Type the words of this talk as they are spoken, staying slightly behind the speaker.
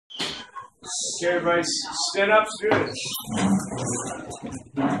Okay, everybody, stand up, students.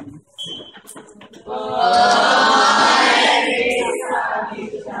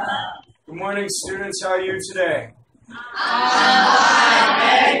 Good morning, students. How are you today?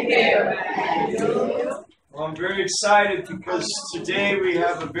 Thank you. Well, I'm very excited because today we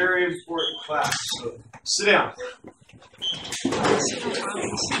have a very important class. So sit down.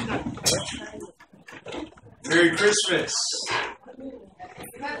 Merry Christmas.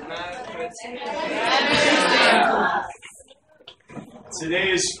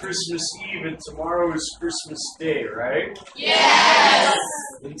 Today is Christmas Eve and tomorrow is Christmas Day, right? Yes.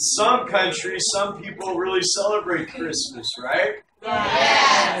 In some countries, some people really celebrate Christmas, right?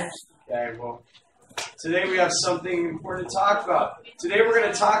 Yes. Okay, well, today we have something important to talk about. Today we're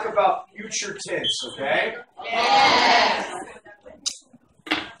going to talk about future tense, okay? Yes.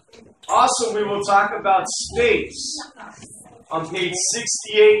 Also, we will talk about space on page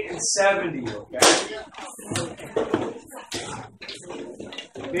 68 and 70, okay?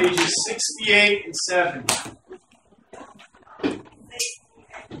 Pages 68 and 70.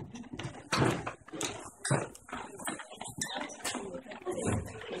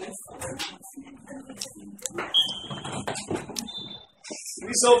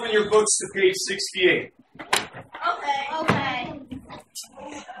 Please open your books to page 68. Okay.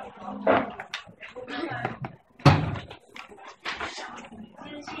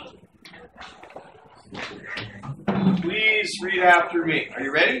 Please read after me. Are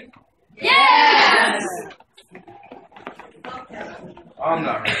you ready? Yes. I'm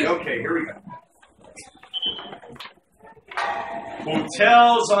not ready. Okay, here we go.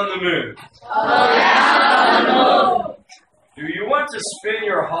 Hotels on the moon. Do you want to spend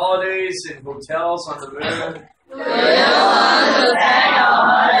your holidays in hotels on the moon?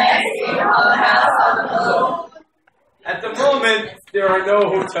 At the moment, there are no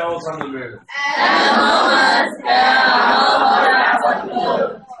hotels on the moon.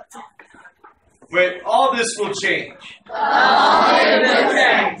 But all this will change.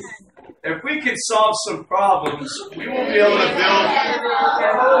 If we can solve some problems, we will be able to build.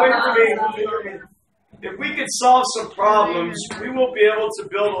 If we can solve some problems, we will be able to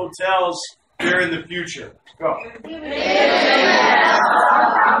build hotels here in the future. Go.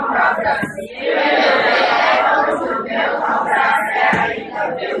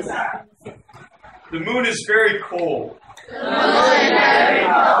 The moon is very cold.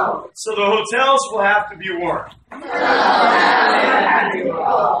 So the hotels will have to be warm.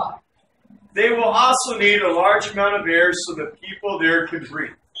 They will also need a large amount of air so that people there can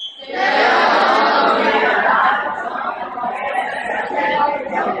breathe.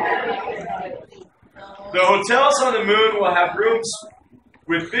 The hotels on the moon will have rooms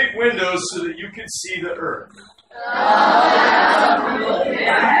with big windows so that you can see the Earth.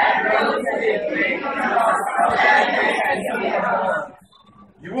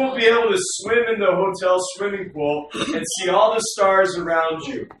 You will be able to swim in the hotel swimming pool and see all the stars around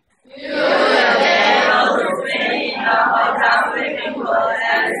you.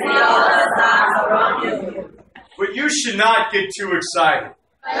 But you should not get too excited.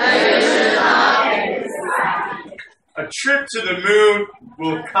 A trip to the moon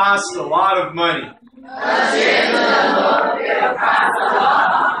will cost a lot of money.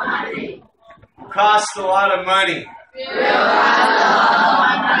 Cost a lot of money.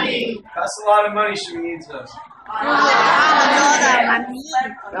 Cost a lot of money, she means us.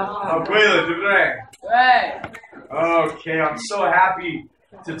 Okay, I'm so happy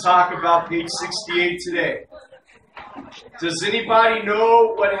to talk about page 68 today. Does anybody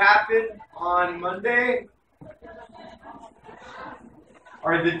know what happened on Monday?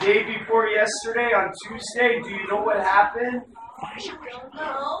 Or the day before yesterday, on Tuesday? Do you know what happened?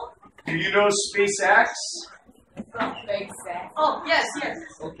 No. Do you know SpaceX? Oh, yes.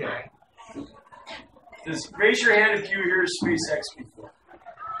 Okay. Raise your hand if you heard of SpaceX before.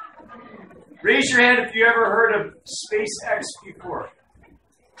 Raise your hand if you ever heard of SpaceX before.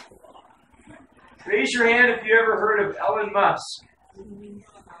 Raise your hand if you ever heard of Elon Musk.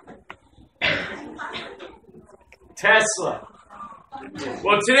 Tesla.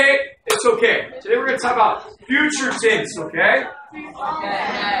 Well, today, it's okay. Today we're going to talk about future tense, okay?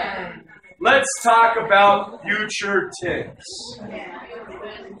 Let's talk about future tense.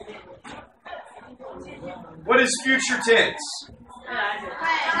 What is future tense?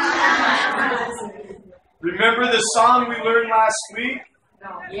 Remember the song we learned last week?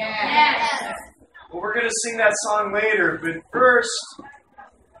 Yes. Well, we're going to sing that song later, but first,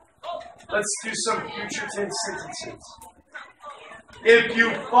 let's do some future tense sentences. If you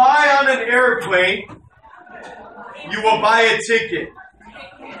fly on an airplane, you will buy a ticket.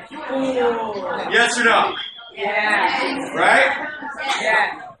 Yes or no? Yes. Right?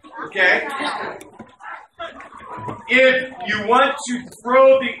 Yes. Okay. If you want to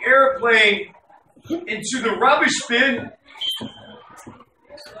throw the airplane into the rubbish bin,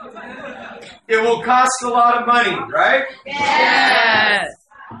 it will cost a lot of money, right? Yes.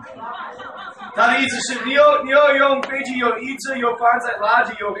 他的意思是你有用飞机有椅子有放在垃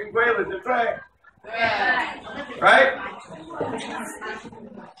圾有很贵了，对不对？ Right?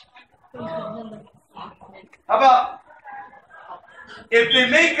 How about if they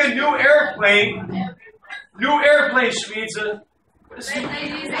make a new airplane means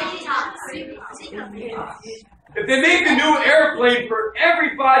if they make a new airplane for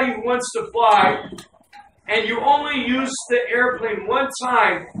everybody who wants to fly, and you only use the airplane one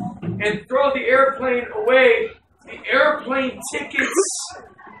time and throw the airplane away, the airplane tickets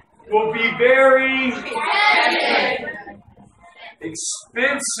will be very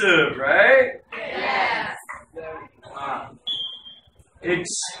expensive, right? Yes.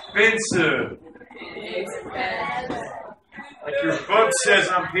 Expensive. Like your book says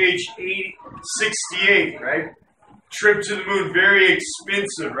on page 868, right? Trip to the moon, very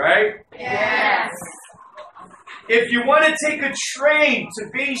expensive, right? Yes. If you want to take a train to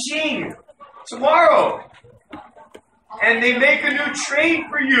Beijing tomorrow, and they make a new train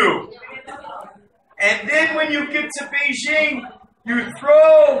for you, and then when you get to Beijing, you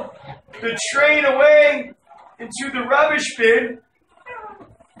throw the train away into the rubbish bin,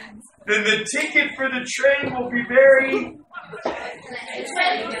 then the ticket for the train will be very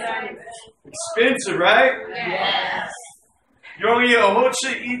expensive, right? Yes. 容易有后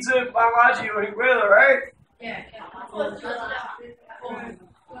吃一只放垃圾有很贵了, right?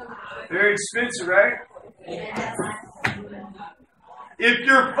 Very expensive, right? If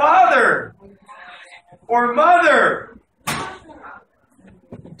your father or mother,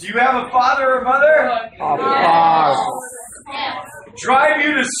 do you have a father or mother? Of course. Drive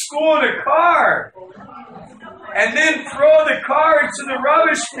you to school in a car, and then throw the car into the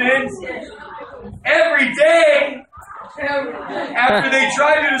rubbish bin every day after they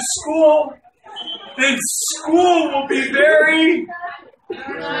drive you to school, then school will be very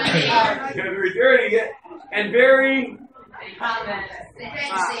dirty and very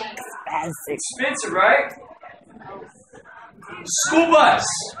expensive, right? School bus.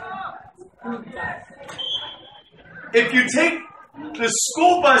 If you take the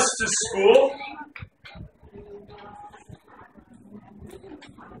school bus to school,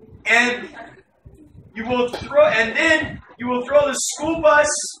 and then you will throw the school bus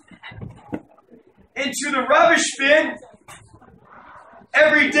into the rubbish bin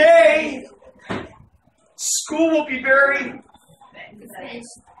every day, school will be very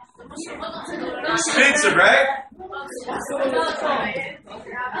expensive, right?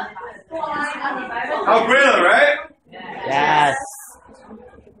 Umbrella, right? Yes.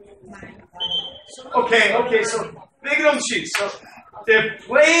 Okay, so big cheese. So the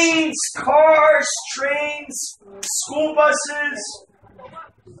planes, cars, trains, school buses,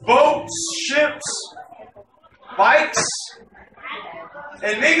 boats, ships, bikes,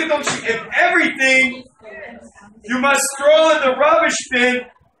 and if everything you must throw in the rubbish bin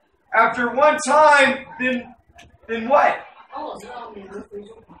after one time, then what?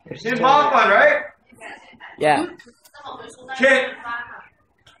 Then Bhagwan, right? Yeah.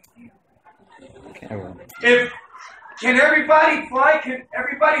 Can everybody fly? Can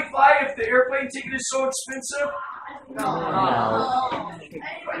everybody fly if the airplane ticket is so expensive? No.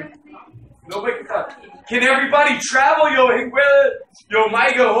 Nobody can fly. Can everybody travel?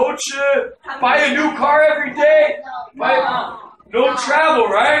 Buy a new car every day? No travel,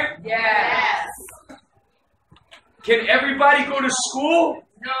 right? Yes. Can everybody go to school?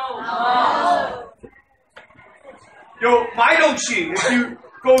 No. If you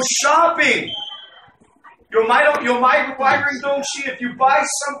go shopping, if you buy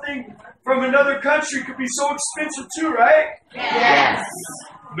something from another country, could be so expensive too, right? Yes.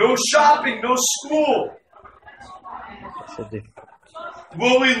 No shopping, no school.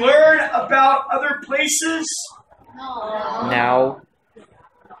 Will we learn about other places? No.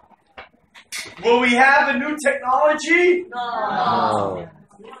 Will we have a new technology? No.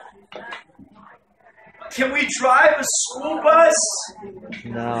 Can we drive a school bus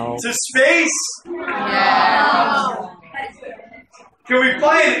No. to space? No. Can we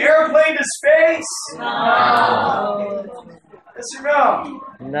fly an airplane to space? No. Yes or no?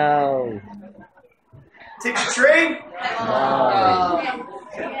 No. Take the train? No.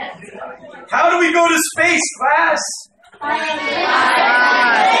 How do we go to space, class?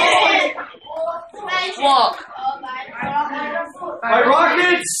 Walk. By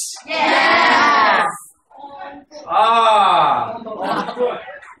rockets?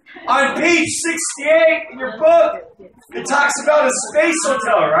 page 68 in your book, it talks about a space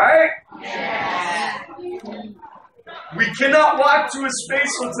hotel, right? Yes. We cannot walk to a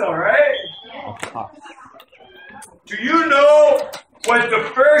space hotel, right? Do you know what the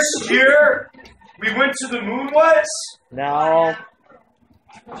first year we went to the moon was? No.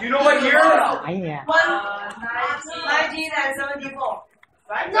 Do you know what year? 1974.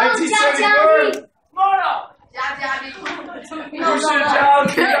 Right? 1974.不是叫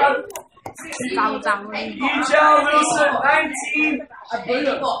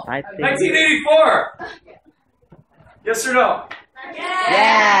 1984. Yes or no?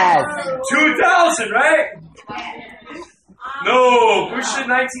 Yes. 2000, right? No, Bush in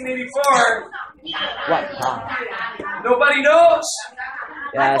 1984. What time? Nobody knows?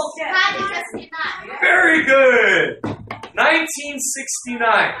 Yes. Very good.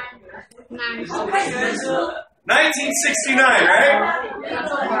 1969. 1969, right?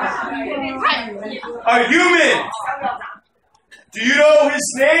 A human. Do you know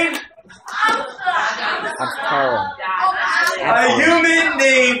his name? Armstrong. A human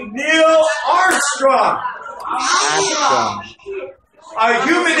named Neil Armstrong. Armstrong. A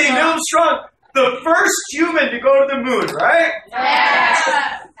human named Neil Armstrong. The first human to go to the moon, right?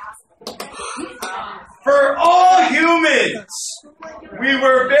 For all humans, we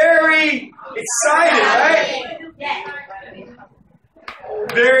were very excited, right?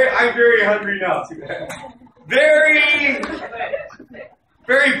 I'm very hungry now.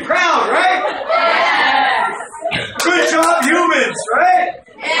 Very proud, right? Good job, humans, right?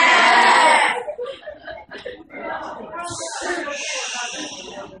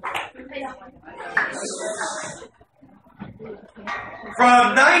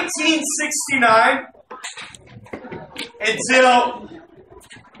 From 1969 until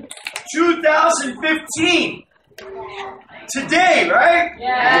 2015. Today, right?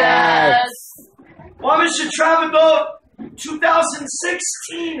 Yes. Mama should travel though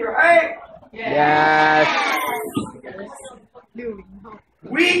 2016, right? Yes.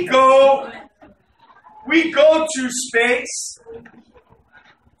 We go to space,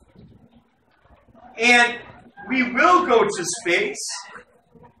 and we will go to space.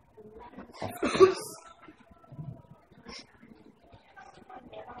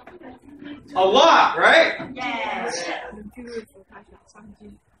 A lot, right? Yes.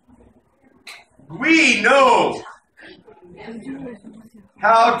 We know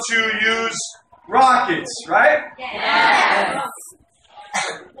how to use rockets, right? Yes.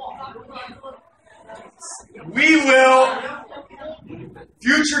 We will,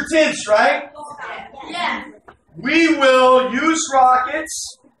 future tense, right? Yes. We will use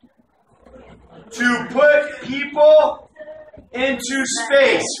rockets to put people into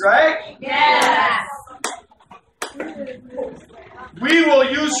space, right? Yes. We will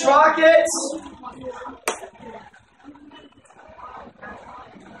use rockets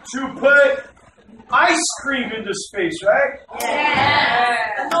to put ice cream into space, right?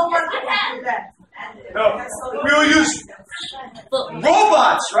 Yes. No one can do that. No, we will use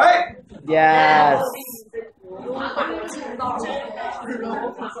robots, right? Yes.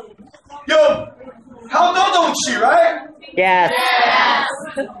 Yo, how don't she, right? Yes.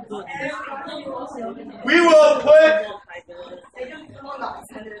 We will put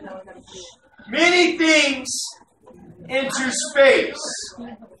many things into space,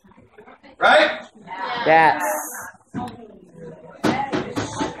 right? Yes.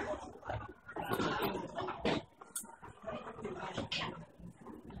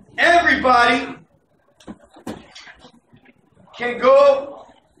 Everybody can go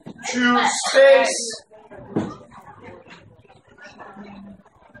to space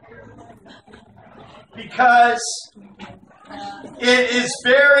because it is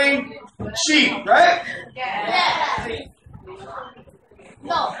very cheap, right? Yes.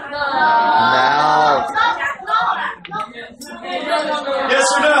 No. Yes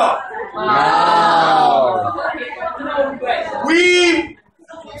or no? No. We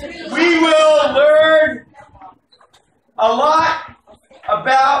will learn a lot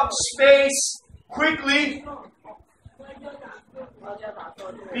about space quickly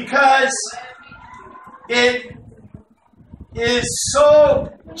because it is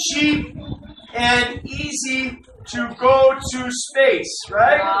so cheap and easy to go to space,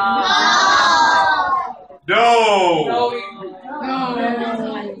 right? No.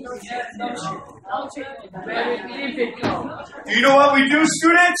 Do you know what we do,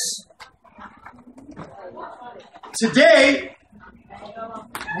 students? Today,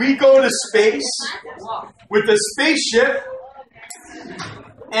 we go to space with a spaceship,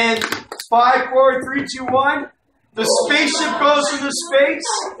 and 5, 4, 3, 2, 1. The spaceship goes into space,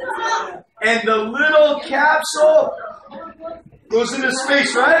 And the little capsule goes into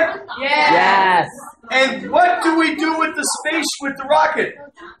space, right? Yes. And what do we do with the space with the rocket?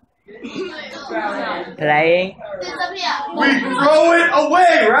 Playing. We throw it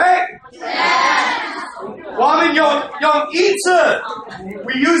away, right?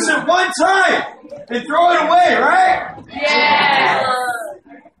 We use it one time and throw it away, right?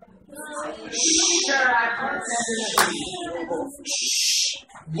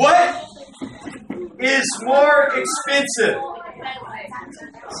 What is more expensive?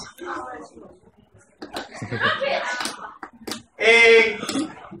 A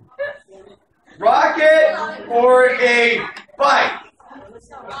rocket or a bike?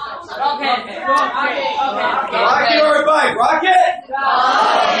 Rocket or a bike? Rocket?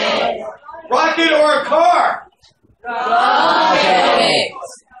 Rocket or a car?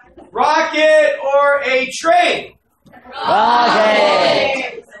 Rocket or a train?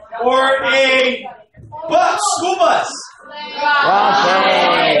 Rocket. Or a bus, school bus?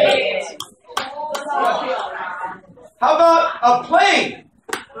 Rocket. How about a plane?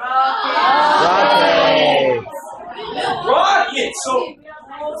 Rocket. Rocket. So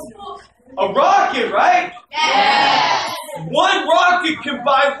a rocket, right? One rocket can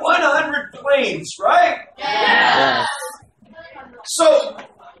buy 100 planes, right? Yes. So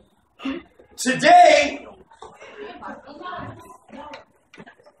today,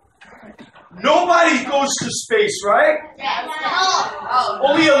 nobody goes to space, right?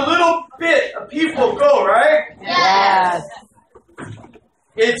 Only a little bit of people go, right? Yes.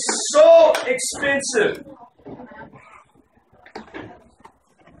 It's so expensive.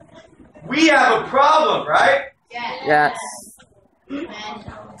 We have a problem, right? Yes.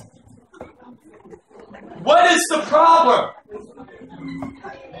 What is the problem?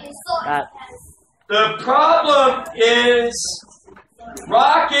 The problem is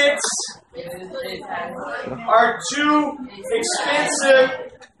rockets are too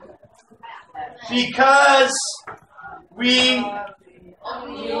expensive because we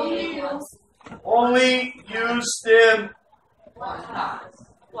only use them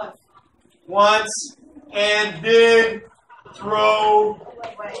once and then throw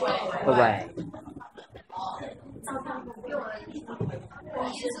Away.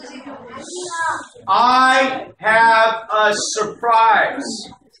 I have a surprise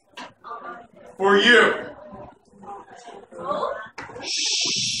for you.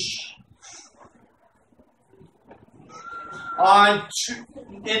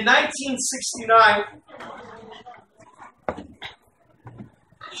 In 1969,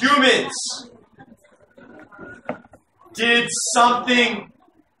 humans did something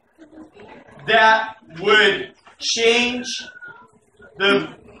that would change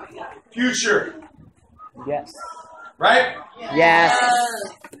the future. Yes. Right? Yes.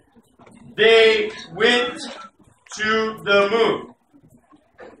 They went to the moon.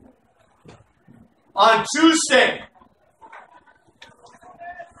 On Tuesday,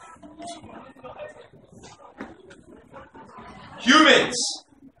 humans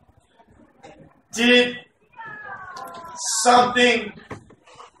did something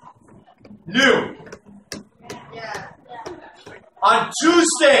new. On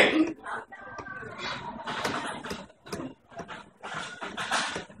Tuesday,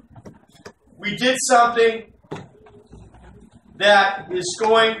 we did something that is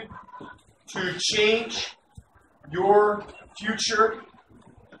going to change your future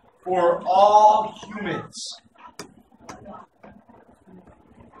for all humans.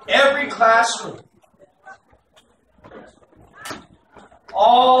 Every classroom,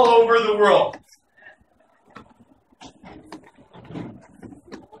 all over the world,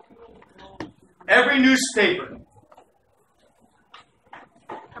 every newspaper,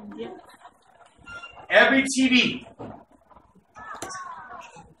 every TV,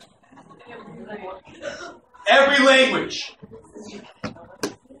 every language,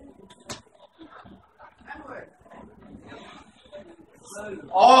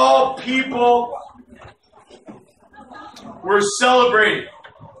 all people were celebrating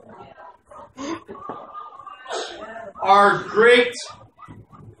our great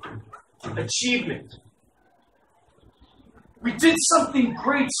achievement. We did something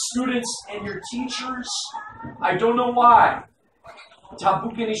great, students and your teachers. I don't know why.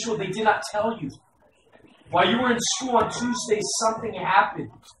 They did not tell you. While you were in school on Tuesday, something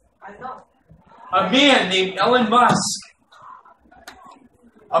happened. A man named Elon Musk.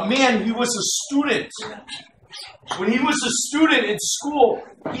 A man, he was a student. When he was a student in school,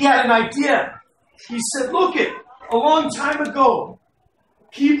 he had an idea. He said, look it, a long time ago,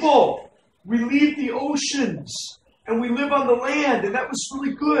 people, we leave the oceans and we live on the land, and that was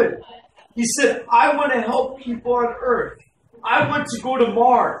really good. He said, I want to help people on Earth. I want to go to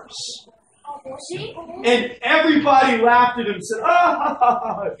Mars. And everybody laughed at him and said,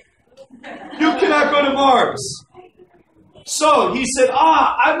 you cannot go to Mars. So he said,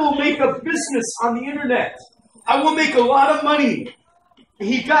 I will make a business on the internet. I will make a lot of money. And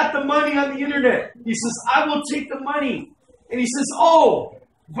he got the money on the internet. He says, I will take the money. And he says,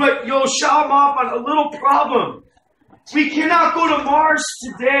 but you'll show him off on a little problem. We cannot go to Mars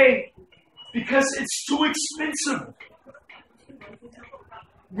today because it's too expensive.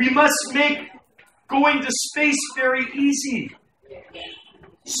 We must make going to space very easy.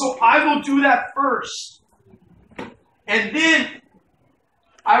 So I will do that first. And then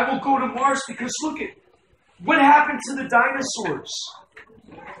I will go to Mars because look at what happened to the dinosaurs.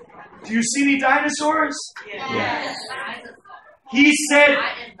 Do you see any dinosaurs? Yes. He said,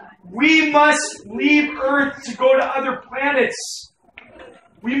 we must leave Earth to go to other planets.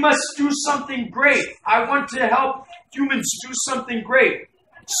 We must do something great. I want to help humans do something great.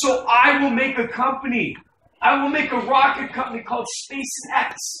 So I will make a company. I will make a rocket company called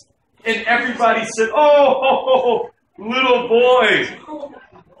SpaceX. And everybody said, little boy,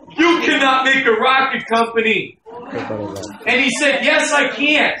 you cannot make a rocket company. And he said, yes, I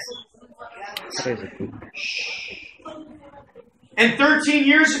can. And 13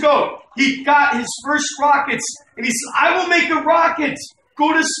 years ago, he got his first rockets. And he said, I will make a rocket,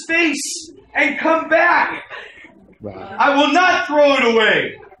 go to space, and come back. Wow. I will not throw it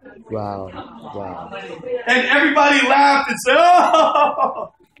away. Wow. Wow. And everybody laughed and said,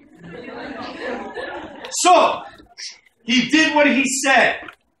 oh. So, he did what he said.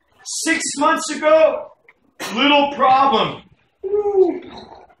 6 months ago, little problem.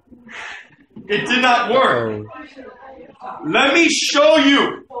 It did not work. Let me show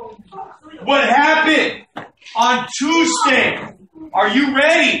you what happened on Tuesday. Are you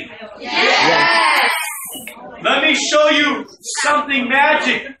ready? Yes. Let me show you something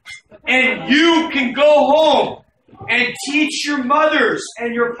magic. And you can go home and teach your mothers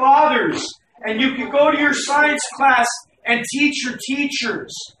and your fathers. And you can go to your science class and teach your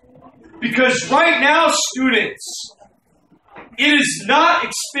teachers. Because right now, students, it is not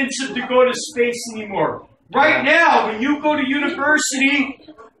expensive to go to space anymore. Right now, when you go to university,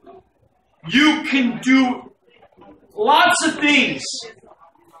 you can do lots of things.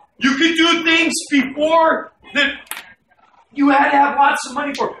 You can do things before that you had to have lots of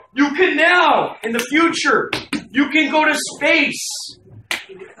money for. You can now, in the future, you can go to space.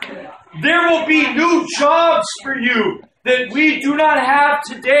 There will be new jobs for you that we do not have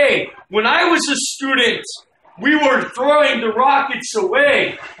today. When I was a student, we were throwing the rockets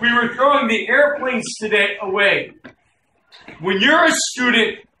away. We were throwing the airplanes today away. When you're a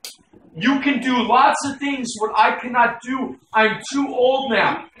student, you can do lots of things what I cannot do. I'm too old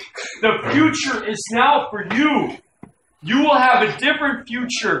now. The future is now for you. You will have a different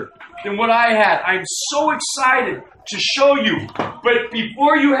future than what I had. I'm so excited to show you. But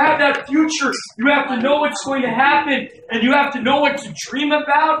before you have that future, you have to know what's going to happen, and you have to know what to dream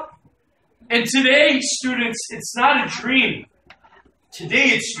about. And today, students, it's not a dream.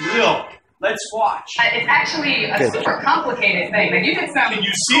 Today, it's real. Let's watch. It's actually a super complicated thing. Like, you did some Can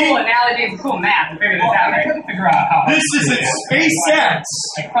you see? cool analogies and cool math to figure this out. I couldn't figure out how. This is at SpaceX.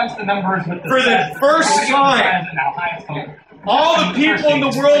 I crunched the numbers with the For the first time. All the people in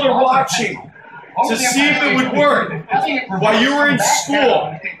the world are watching to see if it would work while you were in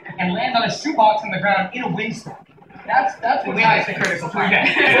school. And land on a shoebox on the ground in a windstorm. That's what I think critical part.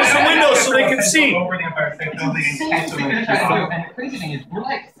 Close the window so they can see. Over the Empire State Building. And the crazy thing is, we're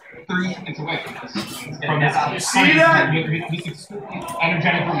like 30 seconds away from this. You see that?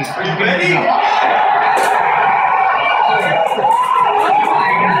 Energetic release. Are you ready?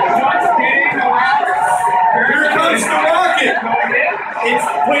 Here comes the rocket. It's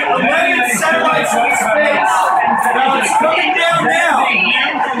put 11 satellites in space. Now it's coming down now.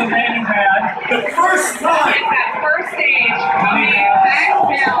 The first time. That first stage, coming back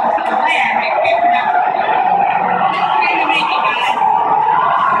down to the land and picking up.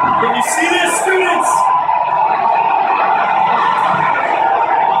 Can you see this, students?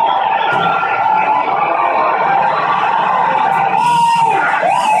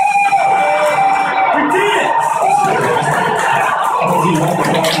 We did it!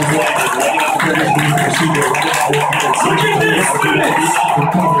 Look at this, students!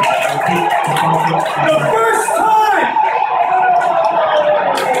 The first time!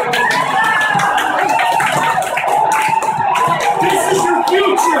 This is your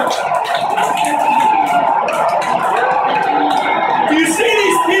future! Do you see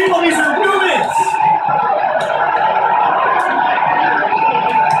these people? These are humans!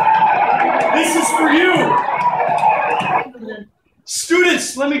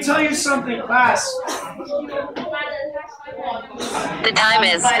 something, class. The time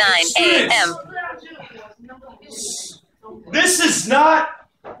is 9 a.m. This is not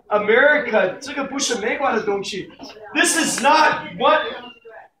America. 这个不是美国的东西. This is not what.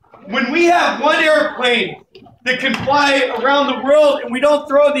 When we have one airplane that can fly around the world and we don't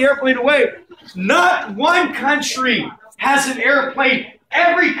throw the airplane away, not one country has an airplane.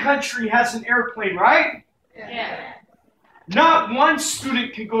 Every country has an airplane, right? Yeah. Not one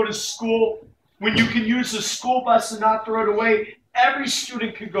student can go to school when you can use a school bus and not throw it away. Every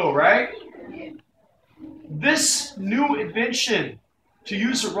student can go, right? This new invention to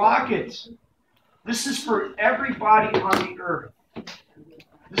use a rocket, this is for everybody on the earth.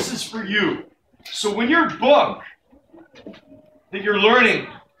 This is for you. So when your book that you're learning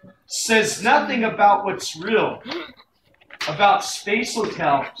says nothing about what's real, about space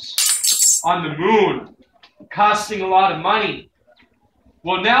hotels on the moon costing a lot of money.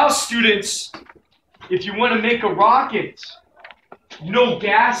 Well, now students, if you want to make a rocket, you know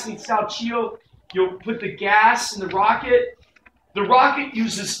gas in Salchio, you'll put the gas in the rocket. The rocket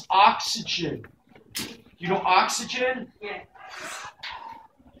uses oxygen. You know oxygen? Yeah.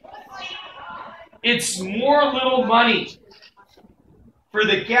 It's more little money for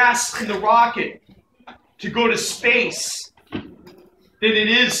the gas in the rocket to go to space than it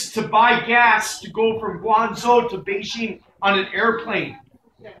is to buy gas to go from Guangzhou to Beijing on an airplane.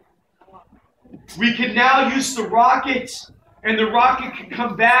 We can now use the rocket, and the rocket can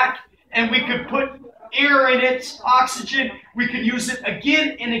come back, and we could put air in it, oxygen. We can use it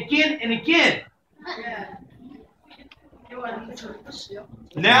again and again and again.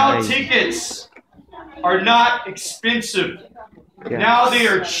 Now tickets are not expensive. Yes. Now they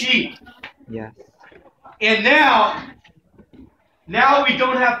are cheap. Yes. And now we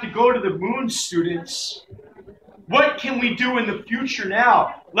don't have to go to the moon, students. What can we do in the future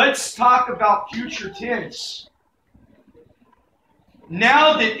now? Let's talk about future tense.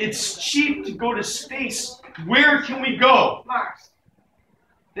 Now that it's cheap to go to space, where can we go? Mars.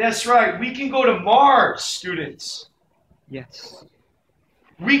 That's right. We can go to Mars, students. Yes.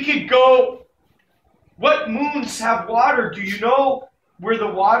 We could go. What moons have water? Do you know where the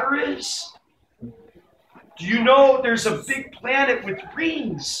water is? Do you know there's a big planet with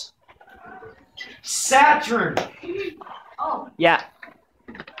rings? Saturn. Oh. Yeah.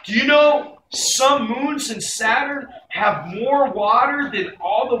 Do you know some moons in Saturn have more water than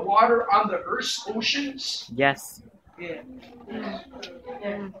all the water on the Earth's oceans? Yes. Do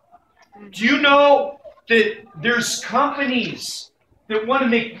you know that there's companies that want to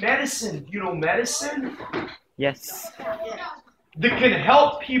make medicine? Do you know medicine? Yes. That can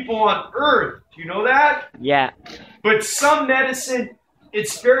help people on Earth. Do you know that? Yeah. But some medicine,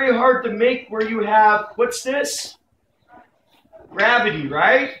 it's very hard to make where you have, what's this? Gravity,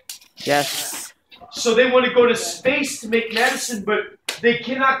 right? Yes. So they want to go to space to make medicine, but they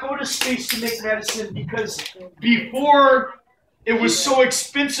cannot go to space to make medicine because before it was so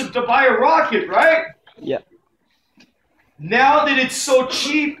expensive to buy a rocket, right? Yeah. Now that it's so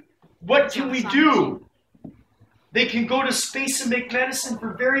cheap, what can we do? They can go to space and make medicine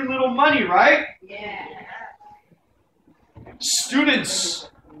for very little money, right? Yeah. Students,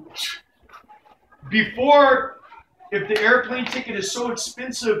 before, if the airplane ticket is so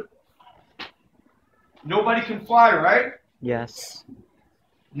expensive, nobody can fly, right? Yes.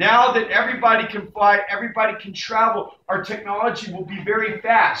 Now that everybody can fly, everybody can travel, our technology will be very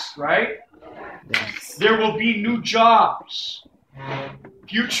fast, right? Yes. There will be new jobs,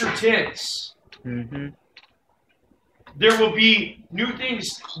 future tense. Mm-hmm. There will be new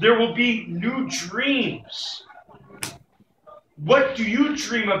things. There will be new dreams. What do you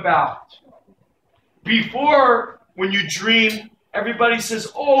dream about? Before, when you dream, everybody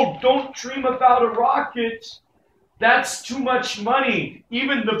says, oh, don't dream about a rocket. That's too much money.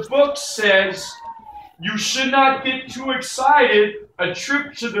 Even the book says you should not get too excited. A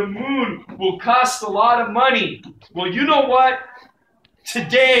trip to the moon will cost a lot of money. Well, you know what?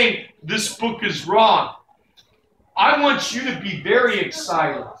 Today, this book is wrong. I want you to be very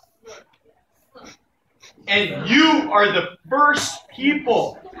excited. And you are the first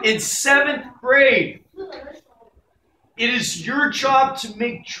people in 7th grade. It is your job to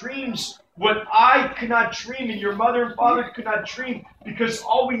make dreams what I could not dream and your mother and father could not dream because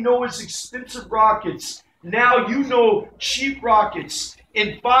all we know is expensive rockets. Now you know cheap rockets.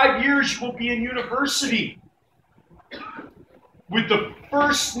 In 5 years, you will be in university with the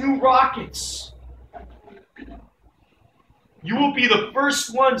first new rockets. You will be the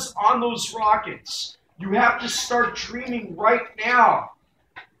first ones on those rockets. You have to start dreaming right now.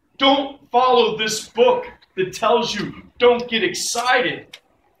 Don't follow this book that tells you don't get excited.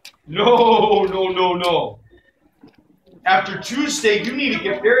 No, no, no, no. After Tuesday, you need to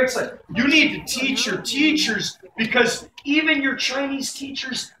get very excited. You need to teach your teachers because even your Chinese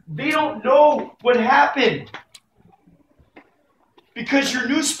teachers, they don't know what happened. Because your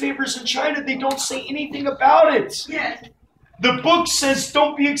newspapers in China, they don't say anything about it. Yes. The book says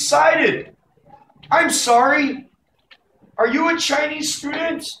don't be excited. I'm sorry. Are you a Chinese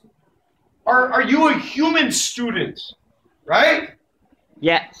student? Are you a human student? Right?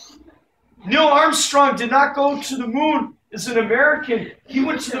 Yes. Neil Armstrong did not go to the moon as an American. He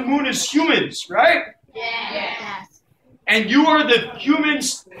went to the moon as humans, right? Yes. And you are the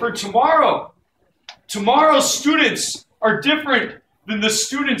humans for tomorrow. Tomorrow's students are different than the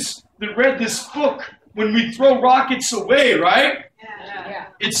students that read this book when we throw rockets away, right? Yeah.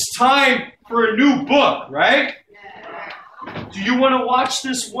 It's time for a new book, right? Do you want to watch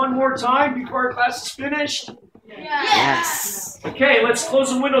this one more time before our class is finished? Yes. Okay, let's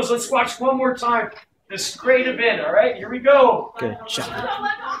close the windows. Let's watch one more time this great event, all right? Here we go. Good job.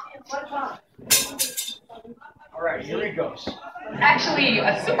 All right, here he goes. Actually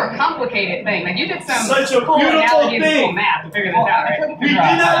a super complicated thing. Like you did some Such a cool beautiful analogies and thing. cool math to figure this out, right? We did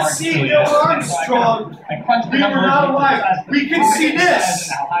not see Neil Armstrong. We were not alive. We can see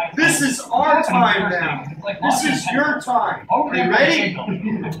this. This is our time now. This is your time. Are you ready?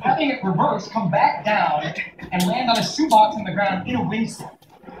 Having it reverse, come back down, and land on a shoebox on the ground in a windstorm.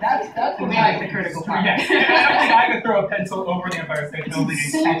 That's the critical part. Yeah. I could throw a pencil over the Empire State Building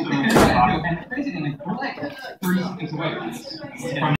and catch it. And the crazy thing is, we're like 3 seconds away from